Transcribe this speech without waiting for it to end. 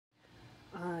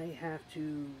have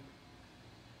to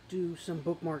do some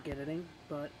bookmark editing,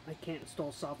 but I can't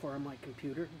install software on my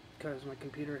computer because my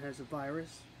computer has a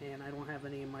virus and I don't have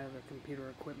any of my other computer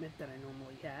equipment that I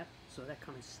normally have, so that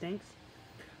kind of stinks.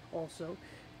 Also,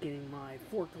 getting my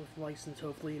forklift license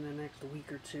hopefully in the next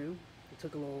week or two. I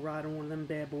took a little ride on one of them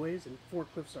bad boys, and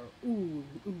forklifts are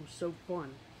so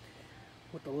fun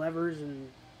with the levers and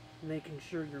making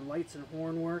sure your lights and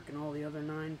horn work and all the other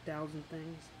 9,000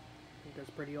 things. I think that's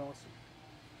pretty awesome.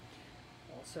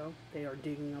 Also, they are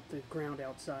digging up the ground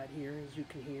outside here, as you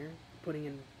can hear, putting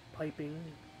in piping,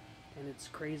 and it's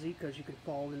crazy because you can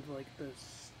fall into like the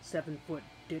 7-foot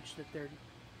ditch that they're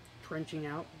trenching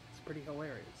out. It's pretty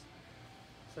hilarious.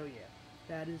 So yeah,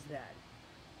 that is that.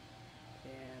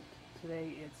 And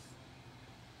today it's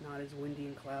not as windy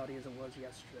and cloudy as it was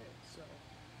yesterday, so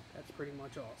that's pretty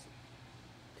much awesome.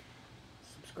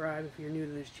 Subscribe if you're new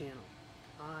to this channel.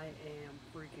 I am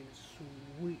freaking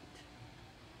sweet.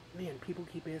 Man, people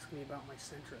keep asking me about my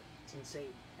Sentra. It's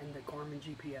insane. And the Garmin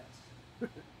GPS.